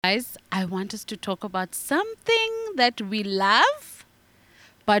Guys, I want us to talk about something that we love,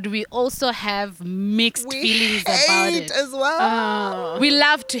 but we also have mixed We feelings about hate it. as well. We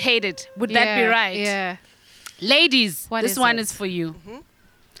love to hate it. Would that be right? Yeah. Ladies, What this is one it? is for you.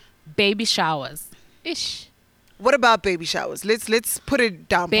 Baby showers. Ish. What about baby showers? Let's put it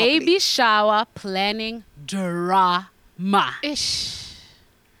down. Baby shower planning drama. Ish.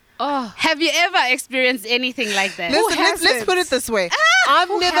 Oh. Have you ever experienced anything like that? Properly. Listen, let's hasn't? put it this way. I've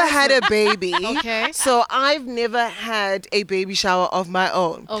never had a baby. Okay. So I've never had a baby shower of my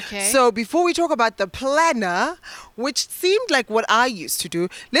own. Okay. So before we talk about the planner, which seemed like what I used to do,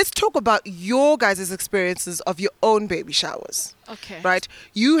 let's talk about your guys' experiences of your own baby showers. Okay. Right?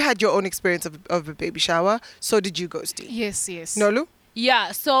 You had your own experience of a baby shower. So did you, Ghosty. Yes, yes. Nolu?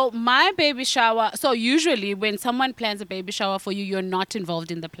 Yeah, so my baby shower, so usually when someone plans a baby shower for you, you're not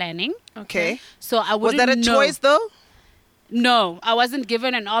involved in the planning. Okay. So I Was wouldn't that a know. choice though? No, I wasn't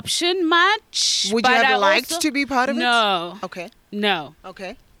given an option much. Would you but have I liked also- to be part of it? No, Okay. no.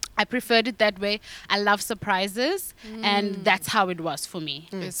 Okay. I preferred it that way. I love surprises, and that's how it was for me.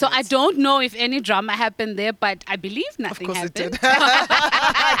 So I don't know if any drama happened there, but I believe nothing Of course it happened.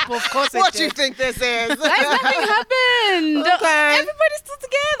 did. Of course What it do you did. think this is? Guys, nothing happened. Okay. Everybody's still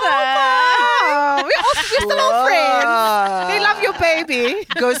together. Oh, we're still all friends. They love your baby.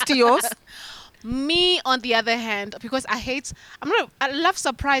 Goes to yours. Me, on the other hand, because I love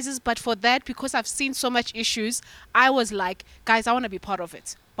surprises, but for that, because I've seen so much issues, I was like, guys, I want to be part of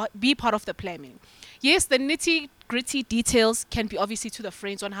it, but be part of the planning. Yes, the nitty gritty details can be obviously to the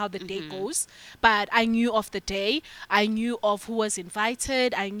friends on how the day goes, but I knew of the day, I knew of who was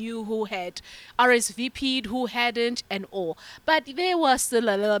invited, I knew who had RSVP'd, who hadn't, and all. But there was still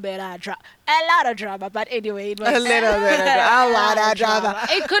a little bit of a lot of drama. But anyway, it was A little bit of a lot of drama.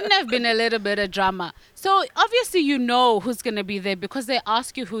 It couldn't have been a little bit of drama. So obviously you know who's going to be there because they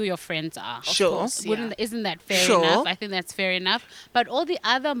ask you who your friends are. Sure. course, Wouldn't, isn't that fair Sure. enough? I think that's fair enough. But all the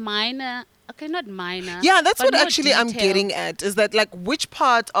other minor, okay, not minor. Yeah, that's but what more actually I'm detailed. getting at. Is that like which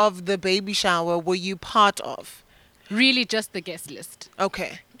part of the baby shower were you part of? Really just the guest list.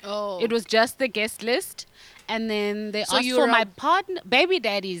 Okay. Oh. It was just the guest list. And then they So asked you for were my a- partner, baby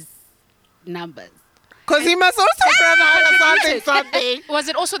daddy's numbers. Because he must also Contributed. something. Was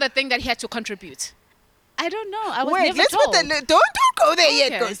it also the thing that he had to contribute? I don't know. I was Wait, never let's told. put the don't go there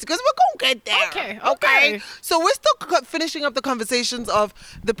yet, Okay. guys, because we're gonna get there. Okay. So we're still finishing up the conversations of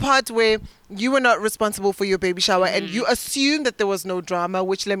the part where you were not responsible for your baby shower and you assumed that there was no drama.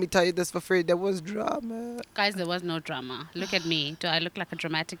 Which, let me tell you this for free, there was drama. Guys, there was no drama. Look at me. Do I look like a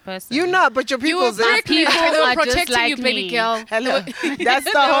dramatic person? You're not, but your You were people's pregnant. people They were are just protecting like you, baby me. girl. Hello. That's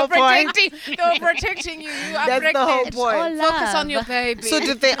the They whole were point. protecting. They were protecting you. You are That's the pregnant. whole It's point. all Focus on your love. baby. So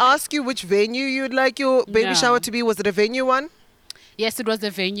did they ask you which venue you'd like your baby No. shower to be? Was it a venue one? Yes, it was a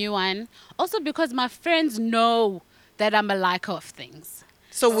venue one. Also because my friends know that I'm a liker of things.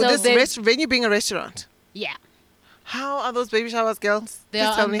 So would So this they- venue being a restaurant? Yeah. How are those baby showers, girls? They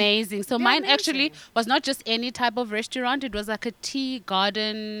Just are tell me. amazing. So They're mine actually amazing. was not just any type of restaurant. It was like a tea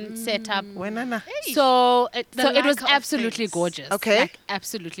garden setup. When Nana? So The it was liker of absolutely things. gorgeous. Okay. Like,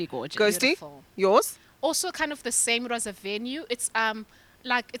 absolutely gorgeous. Ghosty? Beautiful. Yours? Also kind of the same. It was a venue. It's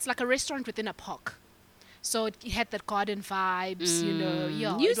like a restaurant within a park. So it had the garden vibes, you know.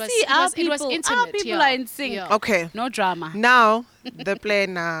 Yeah, You it was, see, it our was, people, it was intimate. our people yeah. are in sync. Yeah. Okay. No drama. Now, the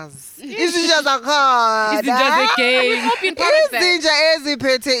planners. Izinja zakhona. Izinja zegame. Hope you're part of that. Izinja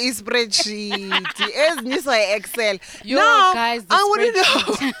eziphethe i-spreadsheet. Ezinyiswa i-Excel. Yo, Now, guys, the I want to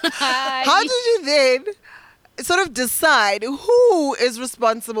know, spreadsheet. how did you then sort of decide who is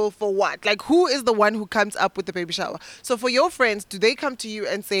responsible for what? Like, who is the one who comes up with the baby shower? So for your friends, do they come to you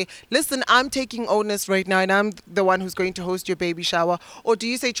and say, listen, I'm taking onus right now and I'm the one who's going to host your baby shower? Or do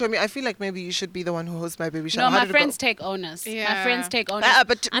you say, Chomi, I feel like maybe you should be the one who hosts my baby shower? No, How my did it go? friends take onus. My Yeah. friends take onus.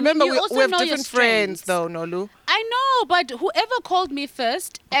 But I mean, remember, you also we have know your different friends, strengths. though, Nolu. I know, but whoever called me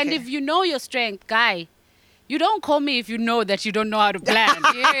first, and Okay. if you know your strength, guy, you don't call me if you know that you don't know how to plan.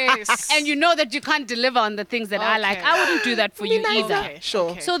 Yes. And you know that you can't deliver on the things that I like. Okay. I wouldn't do that for you neither. either. Okay.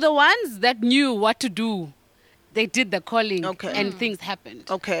 Sure. Okay. So the ones that knew what to do, they did the calling Okay. and things happened.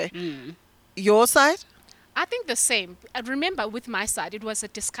 Okay. Mm. Your side? I think the same. I remember with my side, it was a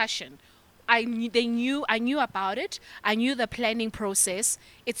discussion. I knew about it. I knew the planning process.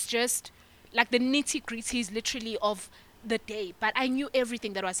 It's just like the nitty gritties, literally of the day. But I knew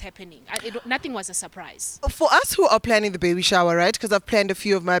everything that was happening. Nothing was a surprise. For us who are planning the baby shower, right? Because I've planned a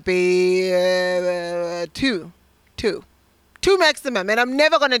few of my two maximum, and I'm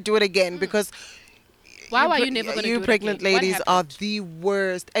never gonna do it again because Why were you never going to do You it pregnant again? What ladies are happened? the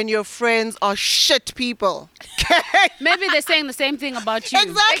worst, and your friends are shit people. Maybe they're saying the same thing about you.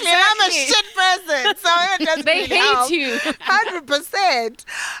 Exactly. And I'm a shit person, so it doesn't They really hate help. you. 100%.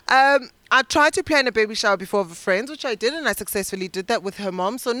 I tried to plan a baby shower before with friends, which I did, and I successfully did that with her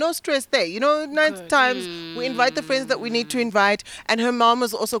mom. So no stress there. You know, 9 times we invite the friends that we need to invite, and her mom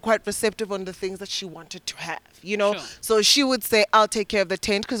was also quite receptive on the things that she wanted to have. You know, Sure. so she would say, "I'll take care of the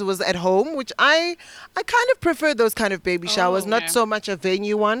tent," because it was at home, which I kind of prefer those kind of baby showers, not yeah. so much a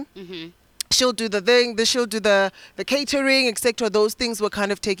venue one. She'll do the thing, she'll do the catering, etc. Those things were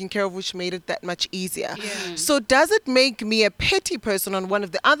kind of taken care of, which made it that much easier. Yeah. So does it make me a petty person on one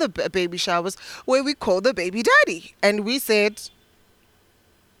of the other baby showers where we call the baby daddy? And we said,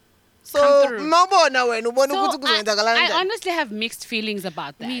 so Come through. mawubona wena, ubona So ukuthi kuzokwenzakala I kanjani? honestly have mixed feelings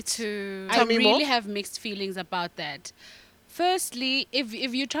about that. Me too. I Tell me really more. have mixed feelings about that. Firstly, if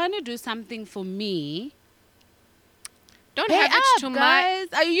you're trying to do something for me, Don't pay have up, it too much. guys.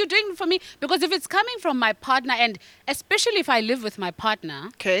 Are you doing it for me? Because if it's coming from my partner, and especially if I live with my partner,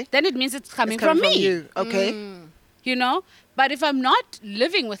 Okay. then it means it's coming, It's coming from me. you. Okay. You know? But if I'm not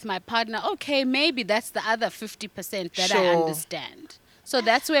living with my partner, okay, maybe that's the other 50% that I Sure. understand. So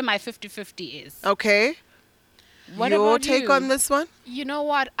that's where my 50-50 is. Okay. What Your about take you? on this one? You know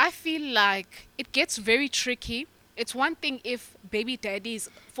what? I feel like it gets very tricky. It's one thing if baby daddy is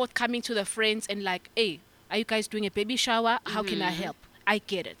forthcoming to the friends and like, hey, are you guys doing a baby shower? How can I help? I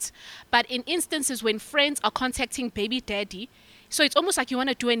get it. But in instances when friends are contacting baby daddy, so it's almost like you want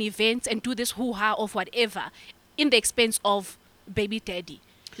to do an event and do this hoo-ha of whatever in the expense of baby daddy.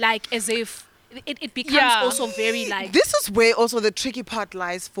 Like as if it becomes Yeah. also very like... This is where also the tricky part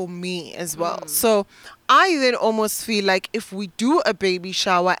lies for me as well. So I then almost feel like if we do a baby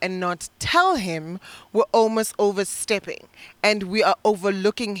shower and not tell him, we're almost overstepping and we are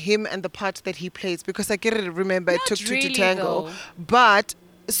overlooking him and the part that he plays. Because I get it, remember, it Not took two really, to tango. though. But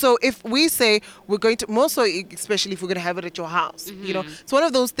so if we say we're going to, more so especially if we're going to have it at your house, you know, it's one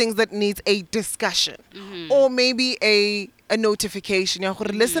of those things that needs a discussion or maybe a notification. Yeah,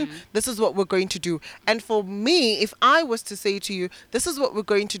 listen, this is what we're going to do. And for me, if I was to say to you, this is what we're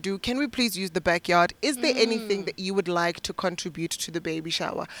going to do, can we please use the backyard? Is there anything that you would like to contribute to the baby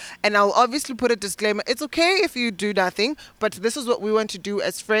shower? And I'll obviously put a disclaimer. It's okay if you do nothing, but this is what we want to do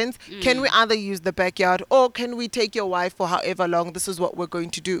as friends. Can we either use the backyard or can we take your wife for however long? This is what we're going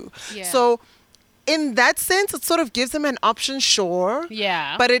to do. Yeah. So in that sense, it sort of gives them an option, sure.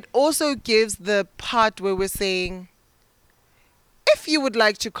 Yeah. But it also gives the part where we're saying, if you would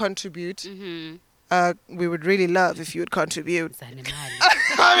like to contribute, we would really love if you would contribute. I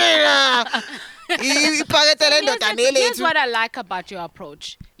mean, Here's what I like about your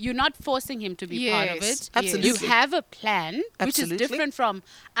approach. You're not forcing him to be part of Yes, it. Absolutely. You have a plan, which is Absolutely. different from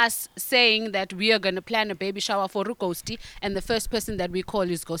us saying that we are going to plan a baby shower for Ghosty and the first person that we call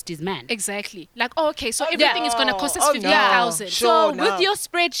is Ghosty's man. Exactly. Like, oh, okay, so everything is going to cost us Oh, no. 50,000. Sure. So no. with your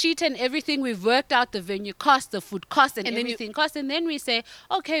spreadsheet and everything, we've worked out the venue cost, the food cost, and And then you- everything cost. And then we say,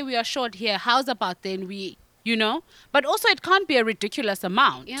 okay, we are short here. How's about then we, you know? But also it can't be a ridiculous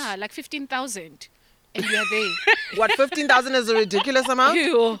amount. Yeah, like 15,000. And you are there. what, 15,000 is a ridiculous amount?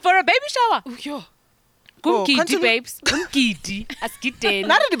 For a baby shower. Oh, yo. Oh, Kumgidi, continue. babes. Kumgidi. Askiden.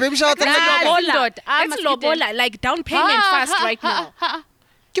 Not at the baby shower. Nah, That's Lord, I'm That's a kitten. lobola, like down payment fast right now.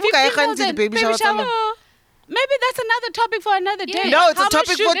 Give a guy a hand to the 15,000 baby shower. Tell him. Maybe that's another topic for another day. No, it's How a much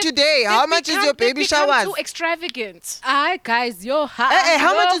topic should for it- today. How much is your baby showers? Too extravagant. Aye, guys, yo. Hey,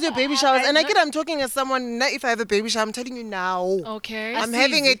 how much is your baby showers? And again, I'm talking as someone, not if I have a baby shower, I'm telling you now. Okay. I'm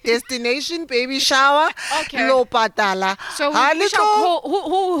having a destination baby shower. Okay. Lo patala. So Ah, who, little-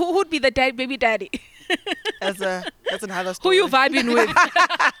 who would be the baby daddy? That's another Who story. you vibing with?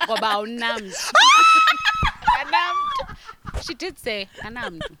 Ngoba unamd. Anamd. She did say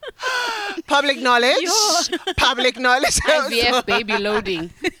anamd. Public knowledge. Public knowledge. IVF baby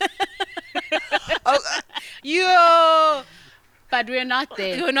loading. Oh, Yo. But we're not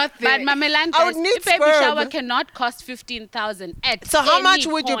there. You're not there. But Mamelanda, I would need the baby sperm. shower cannot cost 15,000 at So how any much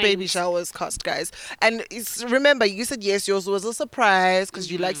would your baby point. showers cost, guys? And remember, you said yes, yours was a surprise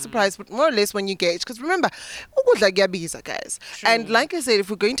because you like surprise, but more or less when you gauge. Because remember, ukudla kuyabiza, guys. And like I said, if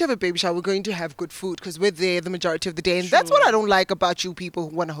we're going to have a baby shower, we're going to have good food because we're there the majority of the day. And that's what I don't like about you people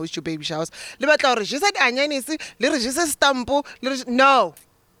who want to host your baby showers. Le batla hore je said anyanisi, le re je se stampo, le re je- No.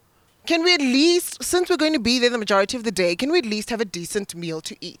 Can we at least, since we're going to be there the majority of the day, can we at least have a decent meal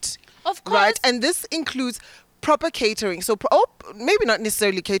to eat? Of course. Right? And this includes proper catering. So, maybe not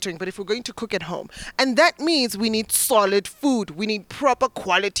necessarily catering, but if we're going to cook at home. And that means we need solid food. We need proper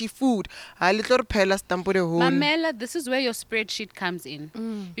quality food. Mamela, this is where your spreadsheet comes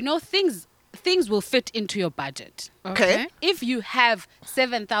in. You know, things things will fit into your budget. Okay. If you have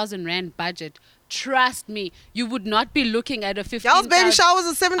 7,000 rand budget, trust me, you would not be looking at a 15,000. Y'all's baby showers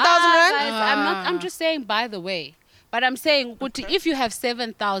are 7,000 rand? Guys, I'm just saying, by the way. But I'm saying, if you have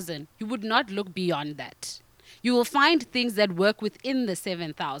 7,000, you would not look beyond that. You will find things that work within the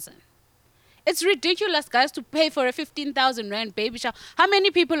 7,000. It's ridiculous, guys, to pay for a 15,000 rand baby shower. How many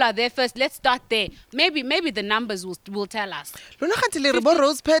people are there first? Let's start there. Maybe the numbers will tell us. Lona khanti le re bo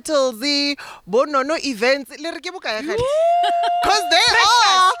rose petals, bo nono events, le re ke bokae khanti? Because they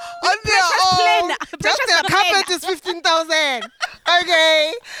are on their own. Just their carpet is 15,000.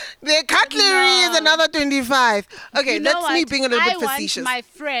 Okay. Their cutlery is another 25. Okay, You know that's me what? being a little bit I facetious. want my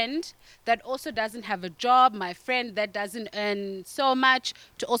friend that also doesn't have a job, my friend that doesn't earn so much,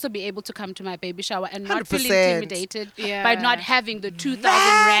 to also be able to come to my baby shower and not feel 100%. intimidated Yeah. by not having the 2,000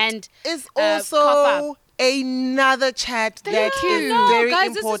 That rand. is cough also up. another chat that is No, very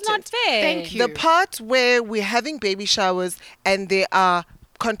guys, important. this is not fair. Thank you. The part where we're having baby showers and there are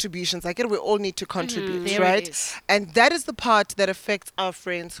contributions, I get we all need to contribute, There it right? is. And that is the part that affects our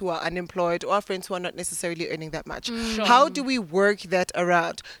friends who are unemployed or our friends who are not necessarily earning that much. Sure. How do we work that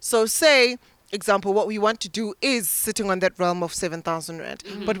around? So say, example, what we want to do is sitting on that realm of 7,000 rand,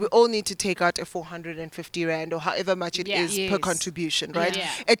 but we all need to take out a 450 rand or however much it Yeah. is per Yes. contribution, right? Yeah.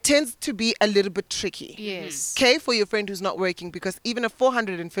 It tends to be a little bit tricky. Yes. Okay, for your friend who's not working, because even a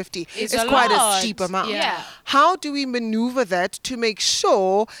 450 It's is a quite lot. a steep amount. Yeah. How do we maneuver that to make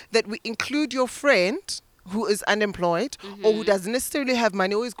sure that we include your friend who is unemployed or who doesn't necessarily have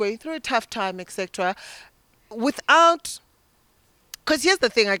money or is going through a tough time, etc., without... Because here's the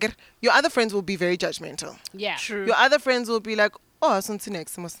thing, I get your other friends will be very judgmental. Yeah. True. Your other friends will be like, oh,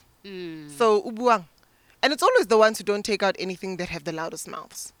 next. Mm. So, ubuang. And it's always the ones who don't take out anything that have the loudest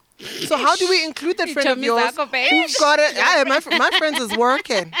mouths. So how do we include that friend of Chomi yours zako, babe. who's got it? Yeah, my friends is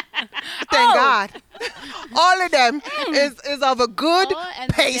working. Thank God. All of them is of a good Oh, and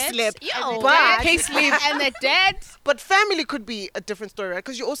the pay debt- slip. and the But- debt- Pay slip. and the debt. But family could be a different story, right?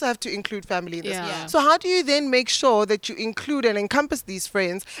 Because you also have to include family in this. Yeah. So how do you then make sure that you include and encompass these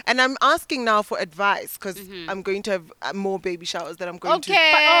friends? And I'm asking now for advice because I'm going to have more baby showers that I'm going to.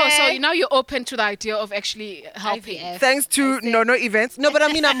 Okay. But so now you're open to the idea of actually helping. IVF. Thanks to I see. Nono events. No, but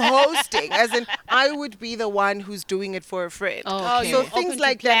I mean, I'm hosting. As in, I would be the one who's doing it for a friend. Oh, okay. So Open things to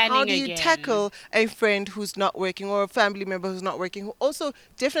like that, how do planning you again. tackle a friend who's not working or a family member who's not working who also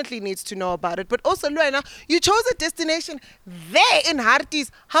definitely needs to know about it? But also, Luena, you chose a destination there in Harties.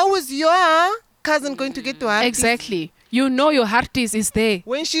 How was your cousin going to get to Harties? Exactly. You know your heart is there.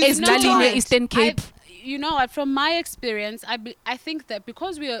 When she's It's not Daline right. Eastern Cape. You know what? From my experience, I think that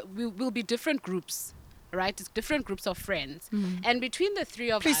because we will be different groups, right? It's different groups of friends, and between the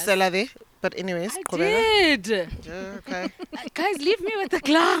three of Please us, sell her there. But anyways, I Korena. did. Yeah, okay. Guys, leave me with the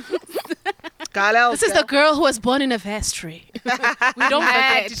clown. This is the girl who was born in a vestry. We don't I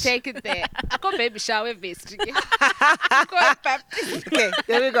had forget. to take it there. I got baby shower vest. Okay,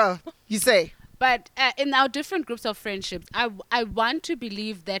 there we go. You say. But in our different groups of friendships, I want to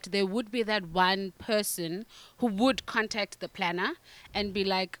believe that there would be that one person who would contact the planner and be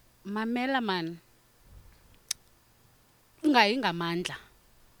like, Mamela man, ungayi ngamandla,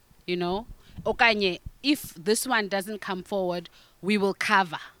 you know? Okanye, if this one doesn't come forward, we will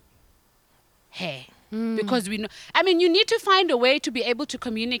cover her. Because we know, I mean, you need to find a way to be able to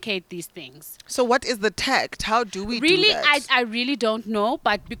communicate these things. So what is the tact? How do we Really, do that? I really don't know,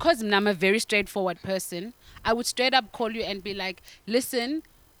 but because I'm a very straightforward person, I would straight up call you and be like, listen,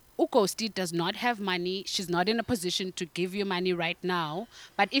 Ukosti does not have money. She's not in a position to give you money right now.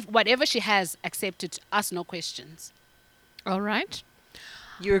 But if whatever she has, accept it. Ask no questions. All right.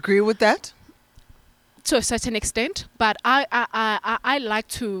 You agree with that? To a certain extent, but I like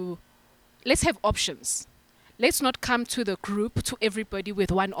to, let's have options. Let's not come to the group, to everybody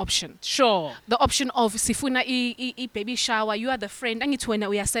with one option. Sure. The option of sifuna I baby shower, you are the friend. And it's when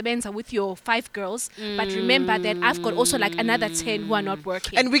we are sebenza with your 5 girls. But remember that I've got also like another 10 who are not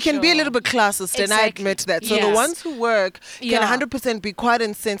working. And we can be a Sure. little bit classist, and I Exactly. admit that. So the Yes. ones who work can Yeah. 100% be quite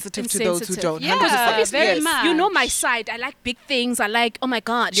insensitive to those who Insensitive. don't. Yeah, 100%. very Yes. much. You know my side. I like big things. I like, oh my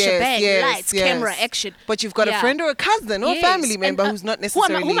God, Yes, shebang, yes, lights, yes. camera, action. But you've got a Yeah. friend or a cousin or a Yes, family and, member who's not whom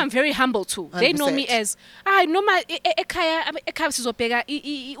necessarily... I'm very humble to. They know me 100%. as, noma ekhaya sizobheka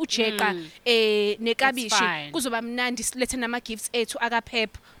ujeqa nekabishi fine. kuzoba mnandi silethe nama gifts ethu akaphep,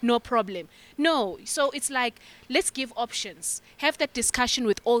 no problem. No, so it's like let's give options, have that discussion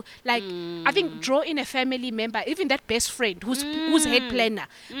with all, like I think draw in a family member, even that best friend who's head planner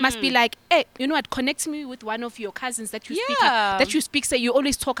must be like, hey, you know what, connect me with one of your cousins that you Yeah. speak say you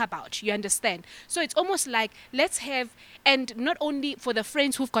always talk about, you understand? So it's almost like let's have, and not only for the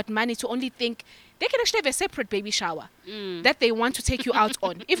friends who've got money to only think they can actually have a separate baby shower that they want to take you out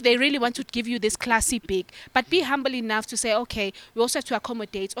on if they really want to give you this classy big, but be humble enough to say, okay, we also have to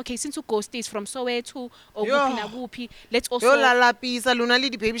accommodate, okay, since you go stays from Soweto or Yo. Gupi na Gupi, let's also Yo lalapisa luna le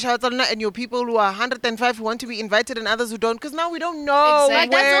di-baby shower tsa lona, and your people who are 105 who want to be invited and others who don't, because now we don't know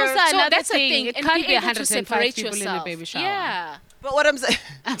Exactly. where. That's also so another that's the thing. thing, It and can't be be able to 105 separate people in the yourself. baby shower. Yeah. But what I'm saying,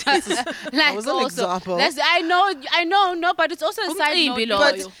 Like was an also, example. I know, no, but it's also a side note. Umcimbi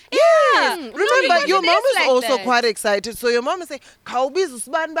but loyo. yeah, Mm, remember no, your it mom is is like also that. quite excited. So your mom is saying,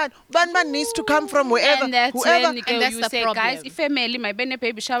 "Kawubiza ban needs to come from wherever, And that's whoever." when And that's you the say, problem. guys, ifamily maybe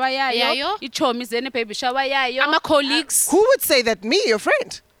baby shower yayo, Yayo. ichomi zene baby shower yayo. Ama colleagues. Who would say that? Me, your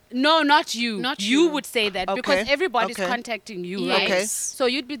friend. No, not you. Not you you. would say that Okay, because everybody's okay. contacting you, Yes. right? Okay. So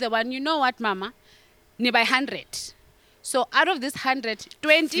you'd be the one. You know what, Mama? Ni by 100. So out of this 100,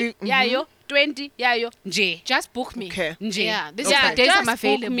 20 Few- yayo, 20 yayo, nje. Just book me. Okay. Nje. Yeah, this Okay. is the days I'm just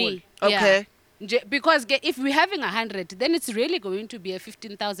book available. me. Okay. Nje, because if we're having 100, then it's really going to be a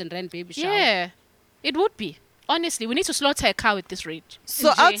 15,000 rand baby shower. Yeah, it would be. Honestly, we need to slaughter a cow at this rate.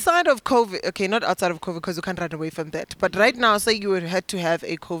 So Nje. outside of COVID, okay, not outside of COVID because you can't run away from that. But right now, say you would had to have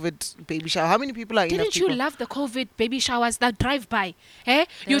a COVID baby shower. How many people are enough Didn't you people? love the COVID baby showers that drive by? Eh?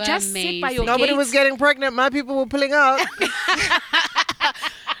 They You were just sit by your amazing. Nobody gate. was getting pregnant. My people were pulling out.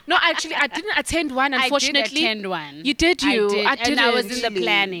 No, actually, I didn't attend one. Unfortunately, I did attend one. You did, you? I I did, and I was in didn't. the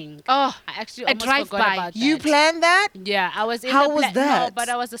planning. Oh, I actually a almost forgot drive-by. about You that. planned that? Yeah, I was in How the was No, that? but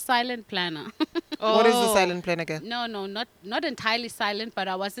I was a silent planner. What is the Oh. silent plan again? No, not entirely silent, but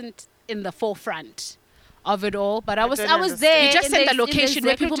I wasn't in the forefront of it all. But I was don't there. understand. You just in send the in location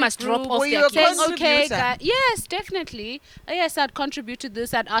where people executive must drop group off Were their you a kids. saying, okay, contributor? yes, definitely. Yes, I'd contribute to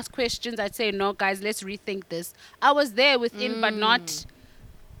this. I'd ask questions. I'd say, no, guys, let's rethink this. I was there within, but not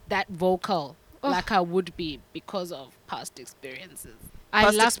that vocal like I would be because of past experiences. I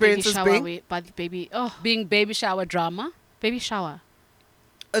Past love baby experiences shower, being? but baby, Being baby shower drama. baby shower.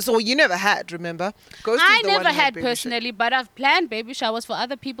 So you never had, remember? Ghost is I the one never who had baby shower. personally, but I've planned baby showers for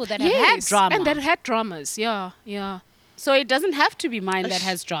other people that have had drama. and that had dramas. Yeah, yeah. So it doesn't have to be mine that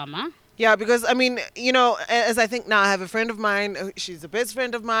has drama. Yeah, because I mean, you know, as I think now, I have a friend of mine. She's the best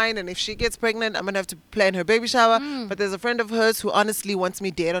friend of mine, and if she gets pregnant, I'm gonna have to plan her baby shower. But there's a friend of hers who honestly wants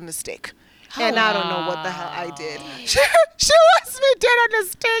me dead on a stick. And I don't know what the hell I did. She wants me dead on a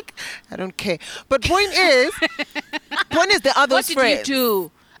stick. I don't care. But point is there are those What did friends. you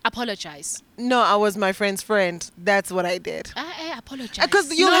do? Apologize. No, I was my friend's friend. That's what I did. I apologize.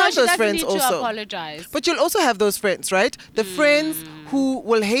 Because you'll No, have she those doesn't friends need to also. apologize. But you'll also have those friends, right? The friends who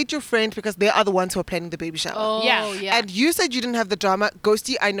will hate your friend because they are the ones who are planning the baby shower. Oh, Yeah. yeah. And you said you didn't have the drama.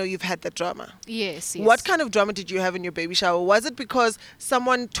 Ghosty, I know you've had that drama. yes, yes. What kind of drama did you have in your baby shower? Was it because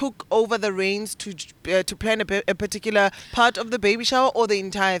someone took over the reins to plan a particular part of the baby shower, or the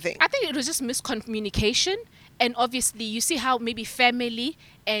entire thing? I think it was just miscommunication. And obviously, you see how maybe family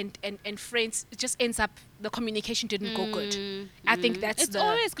and friends, it just ends up, the communication didn't go good. I think that's It's the...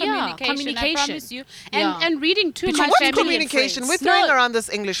 always yeah, communication. I promise you. And Yeah. and reading too Because much What's family and communication? We're friends. throwing No. around this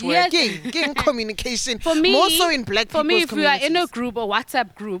English word. Yes. Getting communication. For me, more so in black for me, people's if we are in a communities. group, a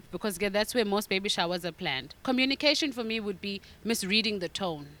WhatsApp group, because again, that's where most baby showers are planned. Communication for me would be misreading the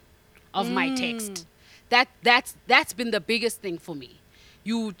tone of my text. That's been the biggest thing for me.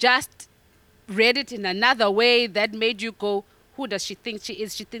 You just read it in another way that made you go, who does she think she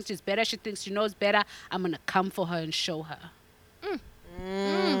is? She thinks she's better. She thinks she knows better. I'm gonna come for her and show her.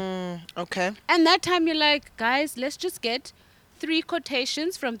 Okay. And that time you're like, guys, let's just get 3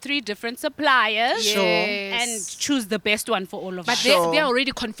 quotations from 3 different suppliers Sure. and Yes. choose the best one for all of But us. Sure. they're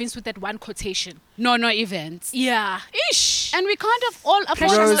already convinced with that one quotation. No events. Yeah. Ish. And we can't have all afford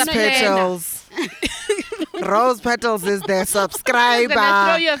Precious Rose is a plan. petals. Rose petals is their I'm subscriber. gonna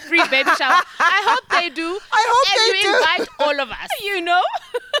throw you a free baby shower. I hope they do. I hope and they you do. invite all of us. You know?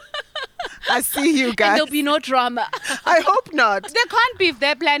 I see you And guys. there'll be no drama. I hope not. They can't be if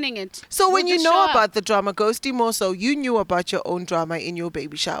they're planning it. So when We'll you just know show up. about the drama, Ghosty, more so, you knew about your own drama in your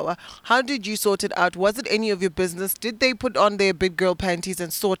baby shower. How did you sort it out? Was it any of your business? Did they put on their big girl panties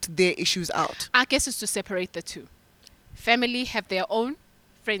and sort their issues out? I guess it's to separate the two. Family have their own,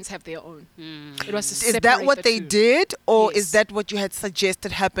 friends have their own. Mm. It was to Is that separate what the they two. did, or is Yes. that what you had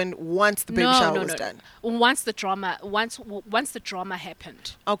suggested happened once the baby shower was done? Once the drama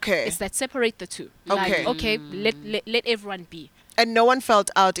happened, Okay. it's that separate the two. Okay. Like, okay, let everyone be. And no one felt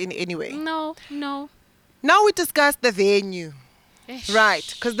out in any way. No. Now we discuss the venue. Eish. Right,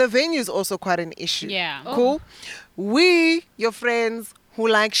 because the venue is also quite an issue. Yeah. Oh. Cool. We, your friends who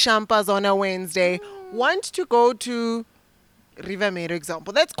like champas on a Wednesday, want to go to River Meadow,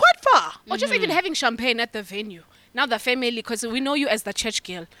 example. That's quite far. Or just even having champagne at the venue. Now the family, because we know you as the church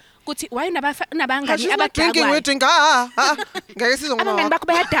girl. Kuthi, why Ah, unabangani she's not drinking, we're abadakwayo? drinking. Ngeke Abangani sizongena. bakho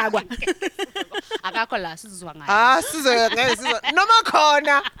bayadakwa. Akakho la sizizwa ngayo. Ngeke sizongena. Noma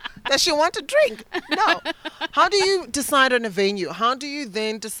khona. Does she want to drink? No. How do you decide on a venue? How do you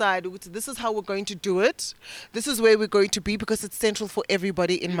then decide this is how we're going to do it? This is where we're going to be, because it's central for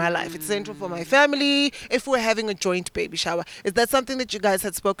everybody in my life. It's central for my family. If we're having a joint baby shower, is that something that you guys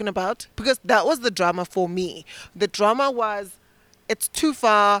had spoken about? Because that was the drama for me. The drama was, it's too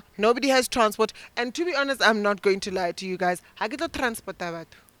far. Nobody has transport. And to be honest, I'm not going to lie to you guys. I get a transport.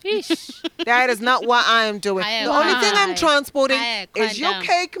 Ish. That is not what I am doing. I The only thing I'm agree. transporting I is agree. your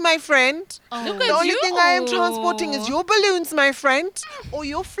cake, my friend. Look The at only thing I am you. transporting is your balloons, my friend, or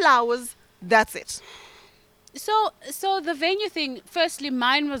your flowers. That's it. So the venue thing, firstly,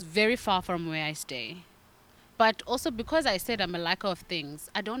 mine was very far from where I stay. But also because I said I'm a liker of things,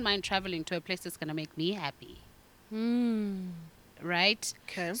 I don't mind traveling to a place that's going to make me happy. Right?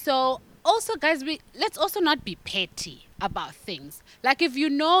 Okay. So also, guys, let's also not be petty about things. Like, if you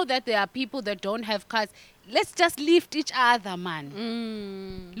know that there are people that don't have cars, let's just lift each other,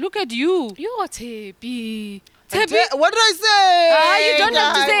 man. Look at you. You're Tepi. What did I say? You don't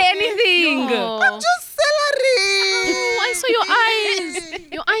have to say anything. I'm just celery. I saw your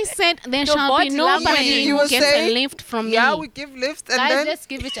eyes. Your eyes said there Your shall be body language. nobody You who were gets saying- a lift from Yeah, me. we give lifts and Guys, then let's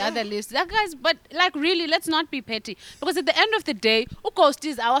give each other lifts. Like, guys, but like, really, let's not be petty. Because at the end of the day, Ghost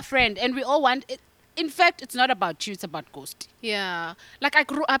is our friend, and we all want it. In fact, it's not about you; it's about Ghost. Yeah, like I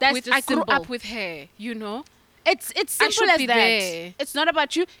grew up That's with. just I grew simple. up with her. You know. It's I simple should as be that. there. It's not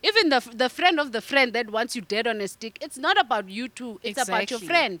about you. Even the friend of the friend that wants you dead on a stick. It's not about you two. It's about your Exactly.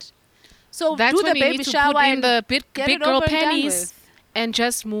 friend. So That's do when the you baby need to shower put in and the big get big it girl over and done panties with. and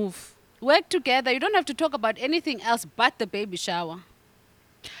just move. Work together. You don't have to talk about anything else but the baby shower.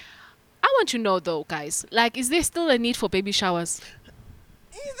 I want to know though, guys. Like, is there still a need for baby showers?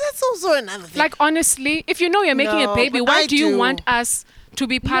 that's also another thing. Like, honestly, if you know you're making No, a baby, but why I do you do. want us to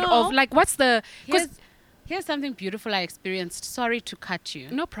be part No. of? Like, what's the? Here's something beautiful I experienced. Sorry to cut you.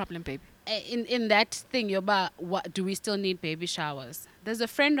 No problem, baby. In that thing, what do we still need baby showers? There's a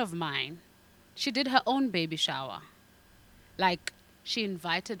friend of mine. She did her own baby shower. Like, she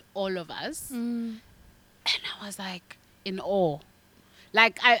invited all of us, and I was like in awe.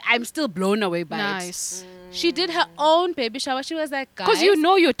 Like, I'm still blown away by it. Nice. She did her own baby shower. She was like, guys, Because you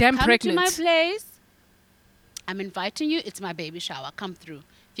know you're damn come pregnant. to my place. I'm inviting you. It's my baby shower. Come through.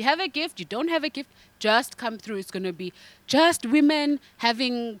 If you have a gift, you don't have a gift, just come through. It's going to be just women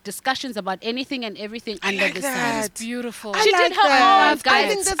having discussions about anything and everything under like the that. sun. Beautiful. I She like did her that. own, guys. I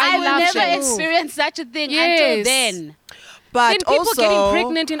think that's I I've love never that. experienced such a thing Yes. until then. But Then people also, getting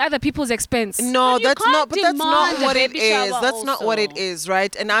pregnant in other people's expense. No, But you that's can't not. But that's not demand a what it baby is. shower That's not what it also. is,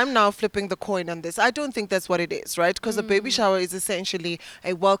 right? And I'm now flipping the coin on this. I don't think that's what it is, right? Because a baby shower is essentially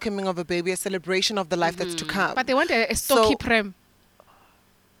a welcoming of a baby, a celebration of the life that's to come. But they want a stocky So- prem.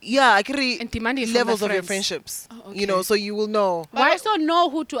 yeah, I can read And demanding from levels the of your friends. friendships. Oh, You know, okay. so you will know. But I also know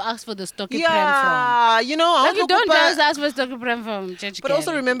who to ask for the stocky prem from. Yeah, you know, Like, you don't but- just ask for stocky prem from church. But also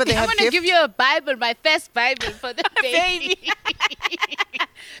girl. remember they I'm have gonna give gifts. you a Bible, my first Bible for the baby.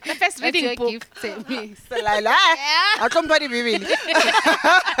 The first That's reading your book. gift to me. Salala. Yeah. Accompany Bibili.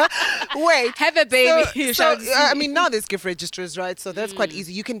 Wait. Have a baby. I mean, now there's gift registers, right? So that's quite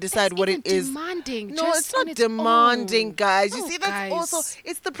easy. You can decide what it is. Demanding. No, just it's not on its demanding, own. guys. You Oh, see, that's guys. also,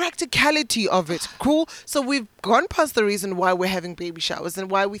 it's the practicality of it. Cool? So we've gone past the reason why we're having baby showers and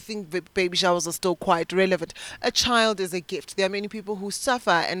why we think baby showers are still quite relevant. A child is a gift. There are many people who suffer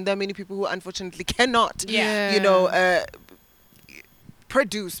and there are many people who unfortunately cannot, Yeah. you know,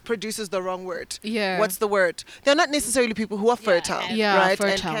 produce is the wrong word. Yeah. What's the word? They're not necessarily people who are fertile, Yeah, right?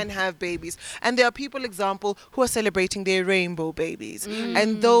 fertile. And can have babies. And there are people, example, who are celebrating their rainbow babies.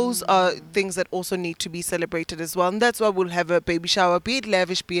 And those are things that also need to be celebrated as well. And that's why we'll have a baby shower, be it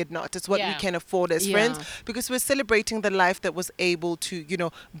lavish, be it not. It's what we Yeah. can afford as Yeah. friends because we're celebrating the life that was able to, you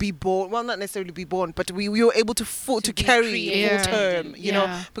know, be born. Well, not necessarily be born, but we were able to be carry created. full term, you know,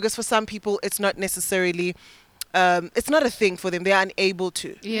 Yeah. because for some people it's not necessarily it's not a thing for them. They are unable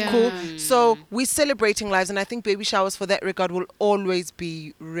to. Yeah. Cool. So we're celebrating lives, and I think baby showers for that regard will always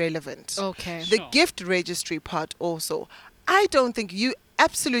be relevant. Okay. The Sure. gift registry part also. I don't think you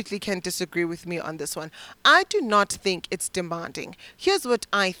absolutely can disagree with me on this one. I do not think it's demanding. Here's what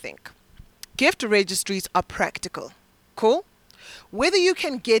I think. Gift registries are practical. Cool? Whether you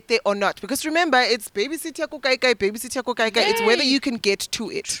can get there or not, because remember, it's babysit yako kai kai, babysit yako kai kai. It's whether you can get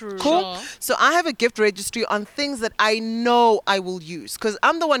to it. True. Cool. Sure. So I have a gift registry on things that I know I will use, because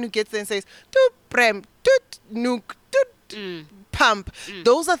I'm the one who gets there and says, toot prem, toot nuke, toot pump.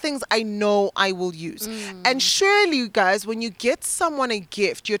 Those are things I know I will use. And surely, you guys, when you get someone a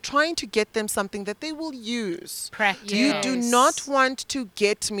gift, you're trying to get them something that they will use. Practical. You do Yes. not want to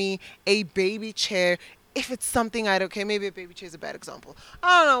get me a baby chair if it's something I don't. Okay, maybe a baby chair is a bad example.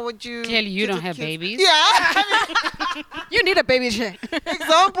 I don't know what you. Clearly, you get don't your have kids- babies. Yeah. You need a baby chair.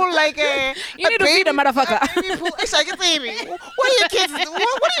 Example like a. You need to feed a motherfucker. A baby pool. It's like a baby. What do your kids? What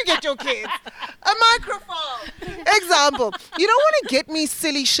do you get your kids? A microphone. Example. You don't want to get me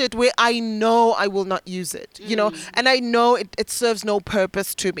silly shit where I know I will not use it. You know, and I know it serves no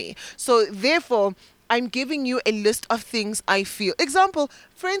purpose to me. So therefore, I'm giving you a list of things I feel. Example,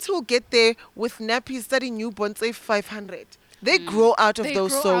 friends who get there with nappies that in newborns say 500. They grow out of They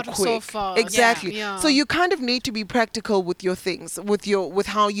those grow so out of so quick. fast. Exactly. Yeah. So you kind of need to be practical with your things, with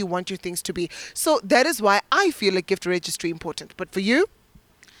how you want your things to be. So that is why I feel a gift registry important. But for you,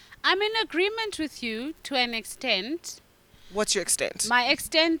 I'm in agreement with you to an extent. what's your extent? My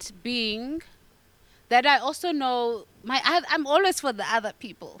extent being that I also know I'm always for the other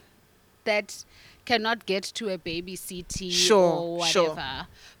people that cannot get to a baby CT Sure, or whatever, sure.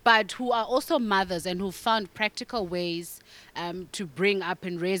 but who are also mothers and who found practical ways to bring up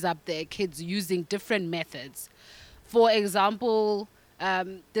and raise up their kids using different methods. For example,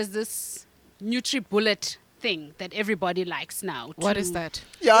 there's this NutriBullet thing that everybody likes now. What to- is that?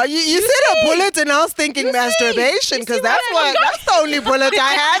 Yeah, you said a bullet and I was thinking You see? masturbation You because see that's what that's the only bullet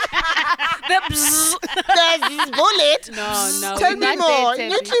I had. That's bullet. No, Tell we're me not more. there,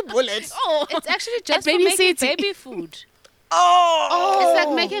 Teddy. NutriBullet. Oh, it's actually just baby for making city. baby food. Oh. It's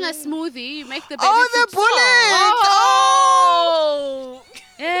like making a smoothie. You make the baby Oh, food the bullet. Oh.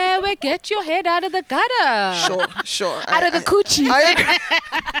 Yeah, we get your head out of the gutter. Sure. Out of the coochie, I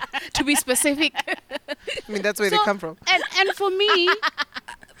agree. to be specific. I mean, that's where they So- come from. And for me,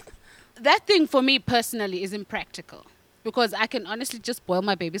 that thing for me personally is impractical because I can honestly just boil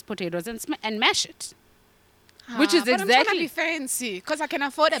my baby's potatoes and mash it. Which is but I'm trying to exactly- be fancy because I can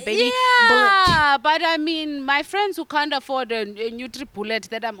afford a baby bullet. Yeah, but I mean, my friends who can't afford a NutriBullet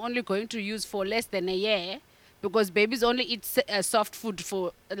that I'm only going to use for less than a year because babies only eat soft food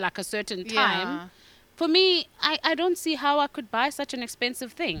for like a certain time. Yeah. For me, I don't see how I could buy such an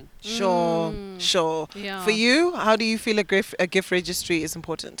expensive thing. Sure. Yeah. For you, how do you feel a gift registry is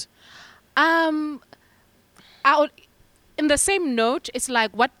important? I would, in the same note, it's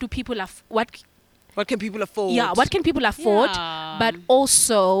like what do people What can people afford? Yeah, what can people afford? Yeah. But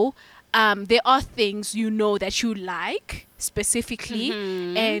also, there are things you know that you like specifically,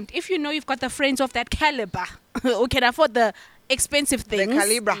 and if you know you've got the friends of that caliber who can afford the expensive The things,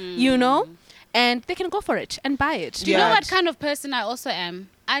 caliber. you know, and they can go for it and buy it. Do you know Yeah. what kind of person I also am?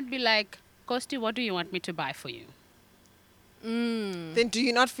 I'd be like, Kosti, what do you want me to buy for you? Then do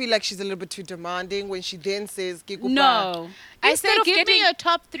you not feel like she's a little bit too demanding when she then says, "Kikupa"? No. I Instead say, of give me getting- your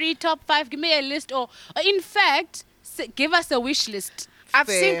top 3, top 5, give me a list. Or in fact, give us a wish list. I've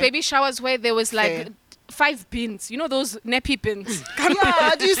Fair. seen baby showers where there was like Fair. 5 bins, you know those nappy bins.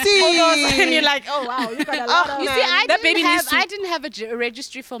 Yeah, do you see? and you're like, oh wow, you got a lot of. You man. see, I That baby needs didn't to- have a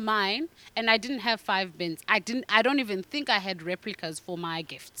registry for mine, and I didn't have 5 bins. I don't even think I had replicas for my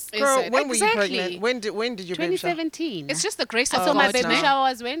gifts. Is Girl, it? when were you Exactly. pregnant? When did you baby shower? 2017. It's just the grace of so God. my God baby now. shower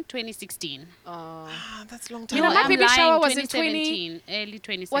was when 2016. Ah, that's a long time. You know, ago. my baby shower was in 2017, early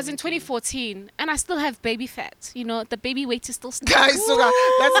 2017. was in 2014, and I still have baby fat. You know, the baby weight is still. Guys, Suga,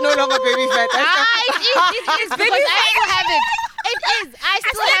 that's no longer baby fat. It is because I still have it. It is. I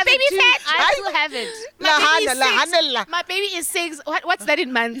still have baby it too. fat. I still have it. Lahana. My baby is 6. What's that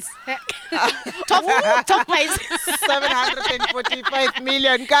in months? top price. 745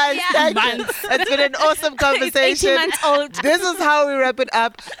 million. Guys, Yeah. thank you. It's been an awesome conversation. 18 months old. This is how we wrap it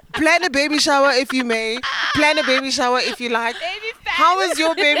up. Plan a baby shower if you may. Plan a baby shower if you like. Baby fat. How is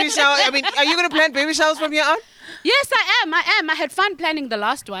your baby shower? I mean, are you going to plan baby showers from here on? Yes, I am. I had fun planning the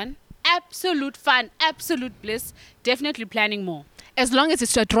last one. Absolute fun. Absolute bliss. Definitely planning more. As long as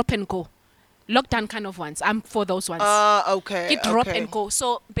it's a drop and go. lockdown kind of ones. I'm for those ones. Okay. Get drop okay. and go.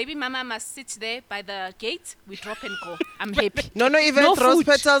 So baby mama must sit there by the gate. We drop and go. I'm happy. No, even No rose food.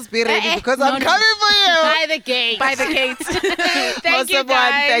 petals, be ready because no, I'm no. coming for you. By the gate. By the gate. Thank you Awesome one.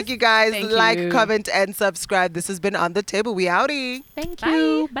 guys. Thank you guys. Thank Like, you. comment, and subscribe. This has been On the Table. We outie. Thank Bye.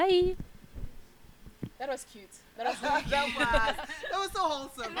 you. Bye. That was cute. That was really That was so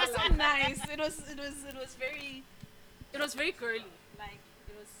wholesome. It was so nice. It was very girly. Like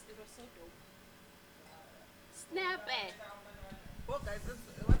it was so dope. Snap it. Well, guys, what's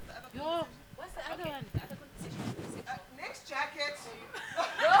the other Yo, what's the other one? The other competition. next jacket?